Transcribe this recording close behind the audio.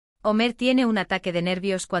Ömer tiene un ataque de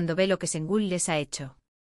nervios cuando ve lo que Sengul les ha hecho.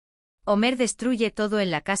 Ömer destruye todo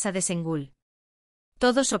en la casa de Sengul.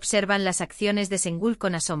 Todos observan las acciones de Sengul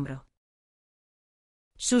con asombro.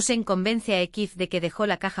 Susan convence a Akif de que dejó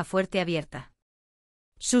la caja fuerte abierta.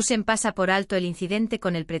 Susan pasa por alto el incidente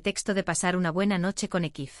con el pretexto de pasar una buena noche con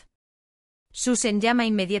Akif. Susan llama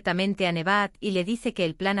inmediatamente a Nebahat y le dice que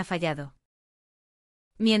el plan ha fallado.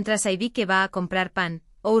 Mientras Aybike va a comprar pan,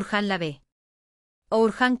 Orhan la ve.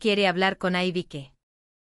 Orhan quiere hablar con Aybike.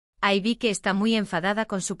 Aybike está muy enfadada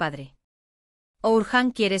con su padre.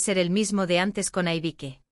 Orhan quiere ser el mismo de antes con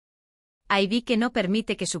Aybike. Aybike no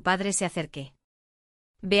permite que su padre se acerque.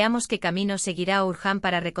 Veamos qué camino seguirá Orhan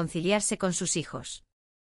para reconciliarse con sus hijos.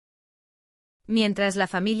 Mientras la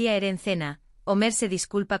familia Eren cena, Ömer se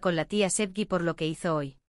disculpa con la tía Sevgi por lo que hizo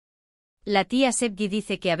hoy. La tía Sevgi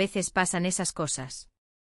dice que a veces pasan esas cosas.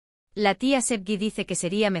 La tía Sevgi dice que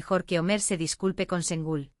sería mejor que Ömer se disculpe con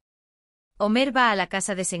Sengul. Ömer va a la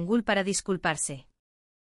casa de Sengul para disculparse.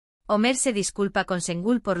 Ömer se disculpa con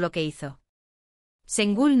Sengul por lo que hizo.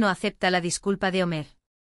 Sengul no acepta la disculpa de Ömer.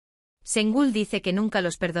 Sengul dice que nunca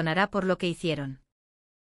los perdonará por lo que hicieron.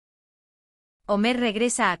 Ömer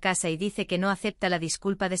regresa a casa y dice que no acepta la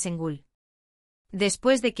disculpa de Sengul.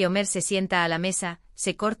 Después de que Ömer se sienta a la mesa,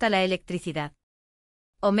 se corta la electricidad.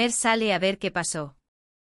 Ömer sale a ver qué pasó.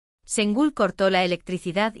 Sengul cortó la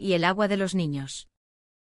electricidad y el agua de los niños.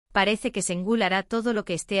 Parece que Sengul hará todo lo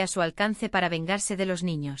que esté a su alcance para vengarse de los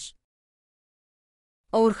niños.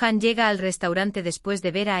 Orhan llega al restaurante después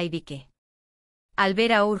de ver a Aybike. Al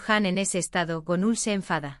ver a Orhan en ese estado, Gonul se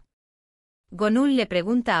enfada. Gonul le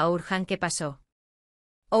pregunta a Orhan qué pasó.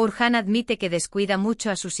 Orhan admite que descuida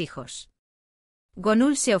mucho a sus hijos.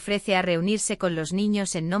 Gonul se ofrece a reunirse con los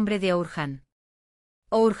niños en nombre de Orhan.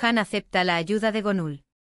 Orhan acepta la ayuda de Gonul.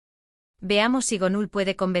 Veamos si Gonul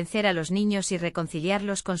puede convencer a los niños y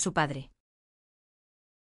reconciliarlos con su padre.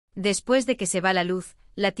 Después de que se va la luz,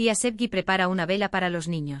 la tía Sevgi prepara una vela para los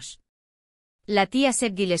niños. La tía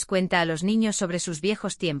Sevgi les cuenta a los niños sobre sus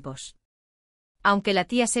viejos tiempos. Aunque la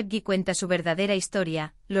tía Sevgi cuenta su verdadera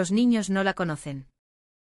historia, los niños no la conocen.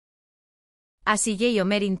 Asiye y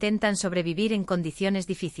Ömer intentan sobrevivir en condiciones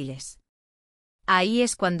difíciles. Ahí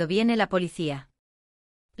es cuando viene la policía.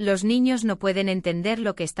 Los niños no pueden entender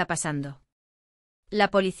lo que está pasando. La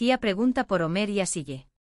policía pregunta por Ömer y Asiye.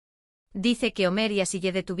 Dice que Ömer y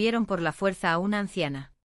Asiye detuvieron por la fuerza a una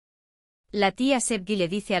anciana. La tía Sevgi le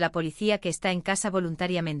dice a la policía que está en casa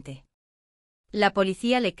voluntariamente. La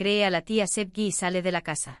policía le cree a la tía Sevgi y sale de la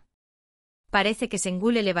casa. Parece que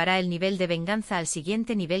Sengul elevará el nivel de venganza al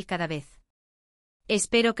siguiente nivel cada vez.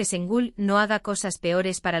 Espero que Sengul no haga cosas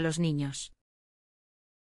peores para los niños.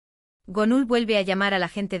 Gonul vuelve a llamar al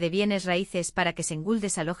agente de bienes raíces para que Sengul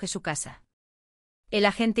desaloje su casa. El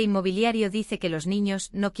agente inmobiliario dice que los niños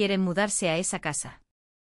no quieren mudarse a esa casa.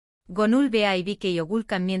 Gonul ve a Aybike y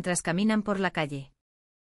Ogulkan mientras caminan por la calle.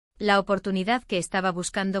 La oportunidad que estaba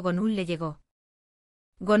buscando Gonul le llegó.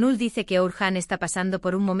 Gonul dice que Orhan está pasando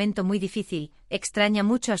por un momento muy difícil, extraña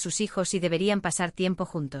mucho a sus hijos y deberían pasar tiempo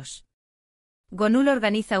juntos. Gonul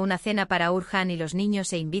organiza una cena para Orhan y los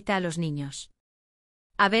niños e invita a los niños.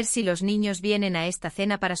 A ver si los niños vienen a esta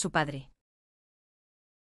cena para su padre.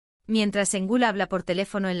 Mientras Sengul habla por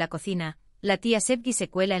teléfono en la cocina, la tía Sevgi se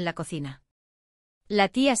cuela en la cocina. La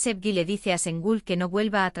tía Sevgi le dice a Sengul que no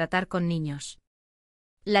vuelva a tratar con niños.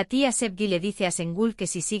 La tía Sevgi le dice a Sengul que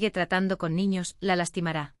si sigue tratando con niños, la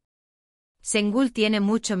lastimará. Sengul tiene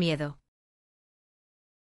mucho miedo.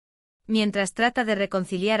 Mientras trata de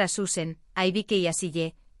reconciliar a Susan, Aybike y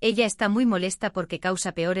Asiye, ella está muy molesta porque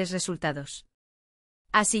causa peores resultados.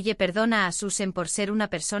 Asiye perdona a Susan por ser una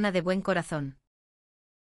persona de buen corazón.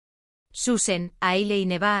 Susan, Ayla y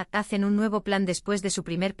Nebahat hacen un nuevo plan después de su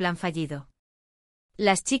primer plan fallido.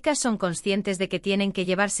 Las chicas son conscientes de que tienen que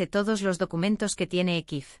llevarse todos los documentos que tiene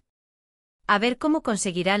Akif. A ver cómo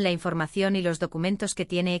conseguirán la información y los documentos que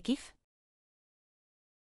tiene Akif.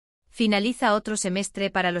 Finaliza otro semestre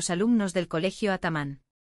para los alumnos del colegio Ataman.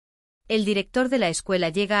 El director de la escuela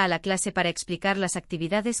llega a la clase para explicar las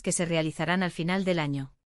actividades que se realizarán al final del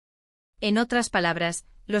año. En otras palabras,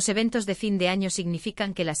 los eventos de fin de año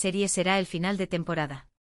significan que la serie será el final de temporada.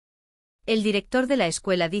 El director de la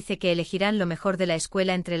escuela dice que elegirán lo mejor de la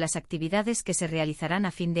escuela entre las actividades que se realizarán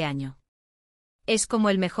a fin de año. Es como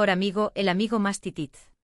el mejor amigo, el amigo más titit.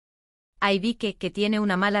 Aybike, que tiene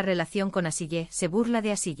una mala relación con Asiye, se burla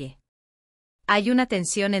de Asiye. Hay una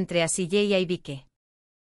tensión entre Asiye y Aybike.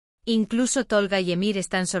 Incluso Tolga y Emir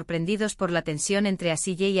están sorprendidos por la tensión entre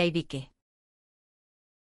Asiye y Aybike.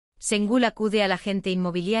 Sengul acude al agente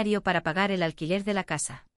inmobiliario para pagar el alquiler de la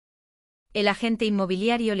casa. El agente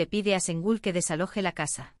inmobiliario le pide a Sengul que desaloje la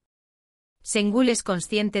casa. Sengul es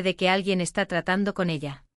consciente de que alguien está tratando con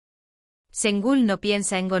ella. Sengul no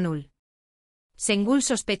piensa en Gonul. Sengul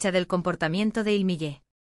sospecha del comportamiento de Ilmiye.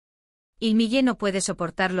 Ilmiye no puede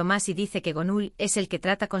soportarlo más y dice que Gonul es el que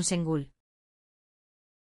trata con Sengul.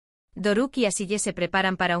 Doruk y Asiye se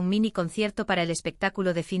preparan para un mini concierto para el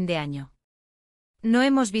espectáculo de fin de año. No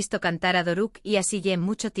hemos visto cantar a Doruk y Asiye en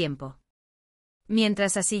mucho tiempo.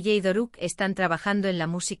 Mientras Asiye y Doruk están trabajando en la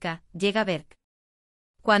música, llega Berk.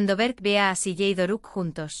 Cuando Berk ve a Asiye y Doruk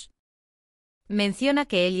juntos, menciona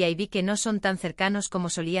que él y Aybike no son tan cercanos como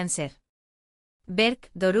solían ser.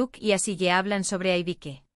 Berk, Doruk y Asiye hablan sobre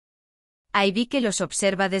Aybike. Aybike los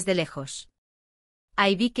observa desde lejos.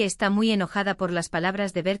 Aybike está muy enojada por las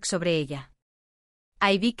palabras de Berk sobre ella.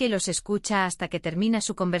 Aybike los escucha hasta que termina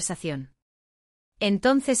su conversación.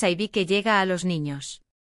 Entonces Aybike llega a los niños.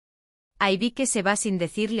 Aybike se va sin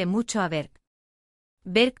decirle mucho a Berk.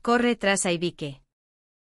 Berk corre tras Aybike.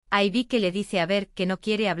 Aybike le dice a Berk que no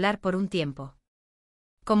quiere hablar por un tiempo.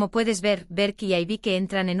 Como puedes ver, Berk y Aybike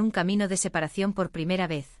entran en un camino de separación por primera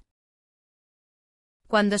vez.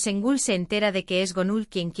 Cuando Sengul se entera de que es Gonul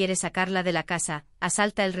quien quiere sacarla de la casa,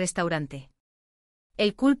 asalta el restaurante.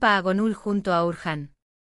 Él culpa a Gonul junto a Urhan.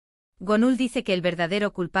 Gonul dice que el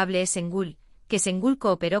verdadero culpable es Sengul, que Sengul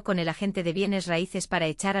cooperó con el agente de bienes raíces para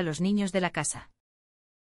echar a los niños de la casa.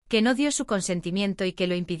 Que no dio su consentimiento y que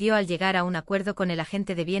lo impidió al llegar a un acuerdo con el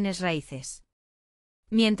agente de bienes raíces.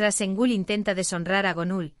 Mientras Sengul intenta deshonrar a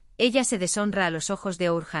Gonul, ella se deshonra a los ojos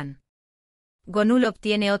de Urhan. Gonul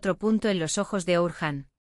obtiene otro punto en los ojos de Urhan.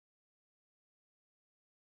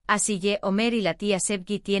 Asiye, Ömer y la tía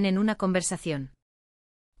Sevgi tienen una conversación.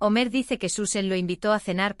 Ömer dice que Susan lo invitó a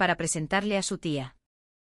cenar para presentarle a su tía.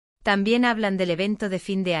 También hablan del evento de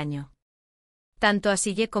fin de año. Tanto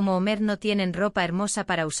Asiye como Ömer no tienen ropa hermosa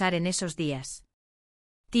para usar en esos días.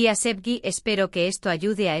 Tía Sevgi, espero que esto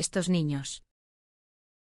ayude a estos niños.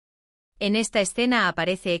 En esta escena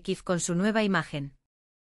aparece Akif con su nueva imagen.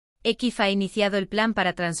 Akif ha iniciado el plan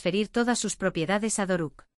para transferir todas sus propiedades a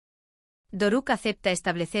Doruk. Doruk acepta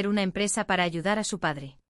establecer una empresa para ayudar a su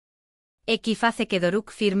padre. Akif hace que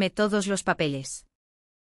Doruk firme todos los papeles.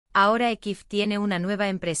 Ahora Akif tiene una nueva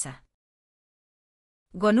empresa.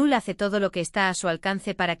 Gonul hace todo lo que está a su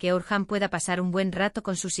alcance para que Orhan pueda pasar un buen rato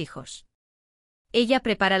con sus hijos. Ella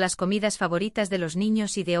prepara las comidas favoritas de los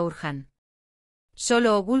niños y de Orhan.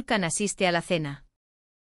 Solo Ogulkan asiste a la cena.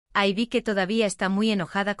 Aybike todavía está muy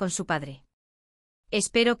enojada con su padre.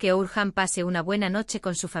 Espero que Orhan pase una buena noche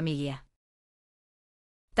con su familia.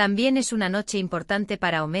 También es una noche importante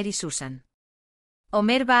para Ömer y Susan.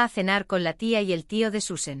 Ömer va a cenar con la tía y el tío de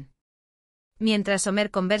Susan. Mientras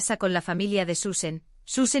Ömer conversa con la familia de Susan,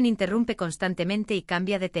 Susan interrumpe constantemente y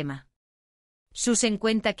cambia de tema. Susan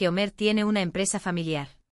cuenta que Ömer tiene una empresa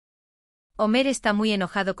familiar. Ömer está muy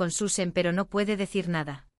enojado con Susan pero no puede decir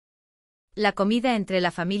nada. La comida entre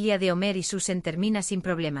la familia de Ömer y Susan termina sin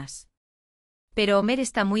problemas. Pero Ömer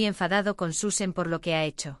está muy enfadado con Susan por lo que ha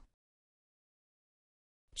hecho.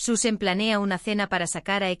 Susan planea una cena para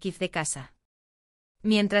sacar a Akif de casa.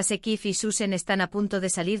 Mientras Akif y Susan están a punto de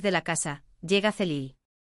salir de la casa, llega Celil.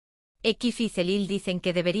 Akif y Celil dicen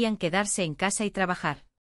que deberían quedarse en casa y trabajar.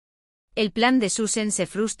 El plan de Susan se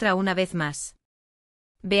frustra una vez más.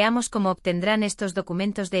 Veamos cómo obtendrán estos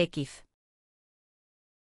documentos de Akif.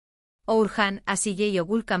 Orhan, Asiye y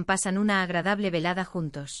Ogulkan pasan una agradable velada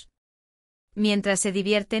juntos. Mientras se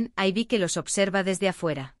divierten, Aybike los observa desde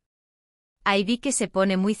afuera. Aybike se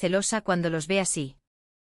pone muy celosa cuando los ve así.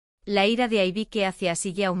 La ira de Aybike hacia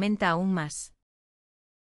Asiye aumenta aún más.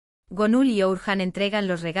 Gonul y Orhan entregan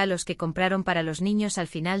los regalos que compraron para los niños al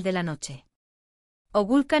final de la noche.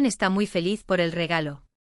 Ogulkan está muy feliz por el regalo.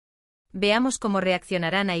 Veamos cómo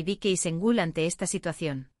reaccionarán Aybike y Sengul ante esta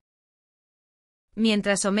situación.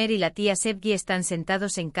 Mientras Ömer y la tía Sevgi están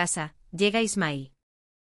sentados en casa, llega Ismail.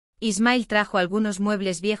 Ismail trajo algunos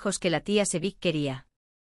muebles viejos que la tía Sevgi quería.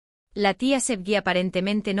 La tía Sevgi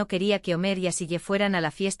aparentemente no quería que Ömer y Asiye fueran a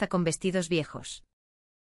la fiesta con vestidos viejos.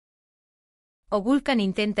 Ogulkan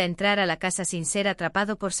intenta entrar a la casa sin ser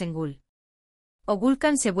atrapado por Sengul.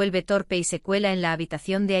 Ogulkan se vuelve torpe y se cuela en la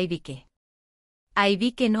habitación de Aybike.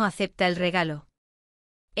 Aybike no acepta el regalo.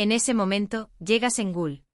 En ese momento, llega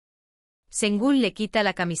Sengul. Sengul le quita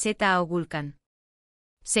la camiseta a Ogulkan.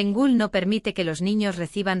 Sengul no permite que los niños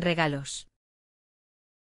reciban regalos.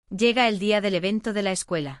 Llega el día del evento de la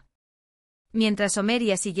escuela. Mientras Ömer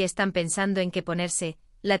y Asiye están pensando en qué ponerse,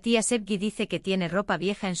 la tía Sevgi dice que tiene ropa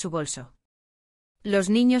vieja en su bolso. Los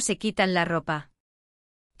niños se quitan la ropa.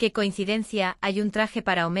 ¡Qué coincidencia! Hay un traje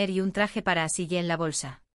para Ömer y un traje para Asiye en la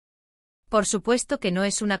bolsa. Por supuesto que no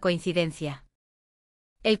es una coincidencia.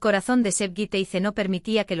 El corazón de Sebgiteise no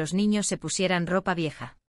permitía que los niños se pusieran ropa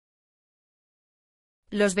vieja.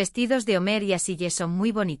 Los vestidos de Ömer y Asiye son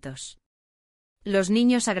muy bonitos. Los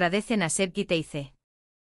niños agradecen a Sebgiteise.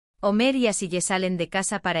 Ömer y Asiye salen de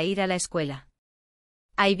casa para ir a la escuela.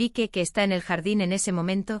 Aybike, que está en el jardín en ese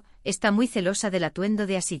momento, está muy celosa del atuendo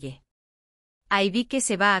de Asiye. Aybike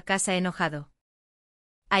se va a casa enojado.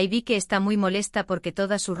 Aybike está muy molesta porque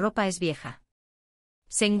toda su ropa es vieja.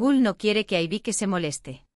 Sengul no quiere que Aybike se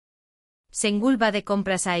moleste. Sengul va de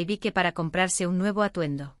compras a Aybike para comprarse un nuevo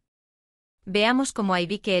atuendo. Veamos cómo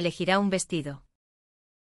Aybike elegirá un vestido.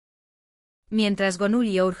 Mientras Gonul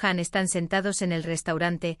y Orhan están sentados en el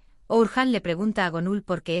restaurante, Orhan le pregunta a Gonul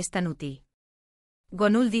por qué es tan útil.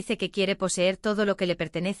 Gonul dice que quiere poseer todo lo que le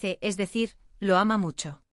pertenece, es decir, lo ama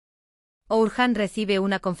mucho. Orhan recibe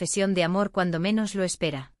una confesión de amor cuando menos lo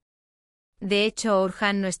espera. De hecho,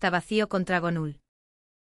 Orhan no está vacío contra Gonul.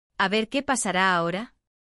 A ver qué pasará ahora.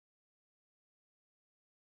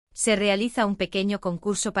 Se realiza un pequeño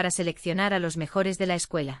concurso para seleccionar a los mejores de la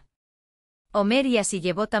escuela. Ömer y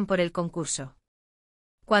Asiye votan por el concurso.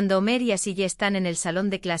 Cuando Ömer y Asiye están en el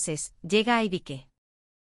salón de clases, llega Aybike.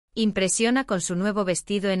 Impresiona con su nuevo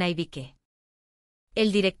vestido en Aybike.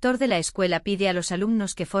 El director de la escuela pide a los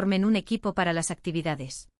alumnos que formen un equipo para las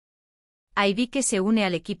actividades. Aybike se une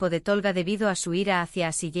al equipo de Tolga debido a su ira hacia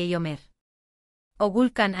Asiye y Ömer.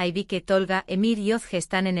 Ogulkan, Aybike, Tolga, Emir y Ozge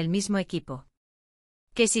están en el mismo equipo.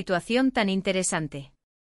 ¡Qué situación tan interesante!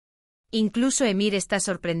 Incluso Emir está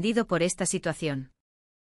sorprendido por esta situación.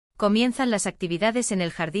 Comienzan las actividades en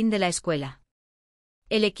el jardín de la escuela.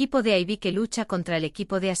 El equipo de Aybike lucha contra el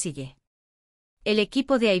equipo de Asiye. El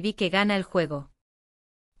equipo de Aybike gana el juego.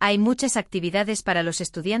 Hay muchas actividades para los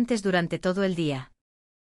estudiantes durante todo el día.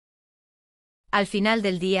 Al final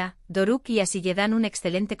del día, Doruk y Asiye dan un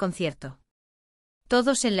excelente concierto.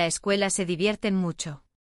 Todos en la escuela se divierten mucho.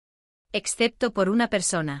 Excepto por una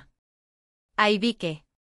persona. Aybike.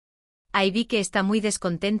 Aybike está muy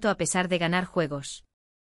descontento a pesar de ganar juegos.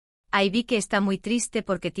 Aybike está muy triste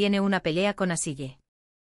porque tiene una pelea con Asiye.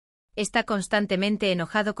 Está constantemente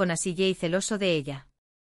enojado con Asiye y celoso de ella.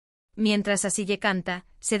 Mientras Asiye canta,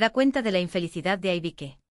 se da cuenta de la infelicidad de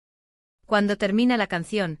Aybike. Cuando termina la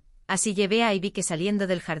canción, Asiye ve a Aybike saliendo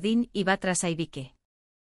del jardín y va tras Aybike.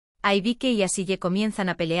 Aybike y Asiye comienzan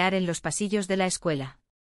a pelear en los pasillos de la escuela.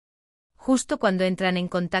 Justo cuando entran en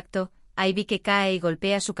contacto, Aybike cae y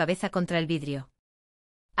golpea su cabeza contra el vidrio.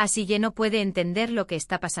 Asiye no puede entender lo que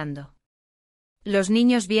está pasando. Los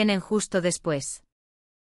niños vienen justo después.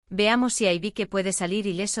 Veamos si Aybike puede salir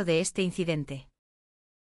ileso de este incidente.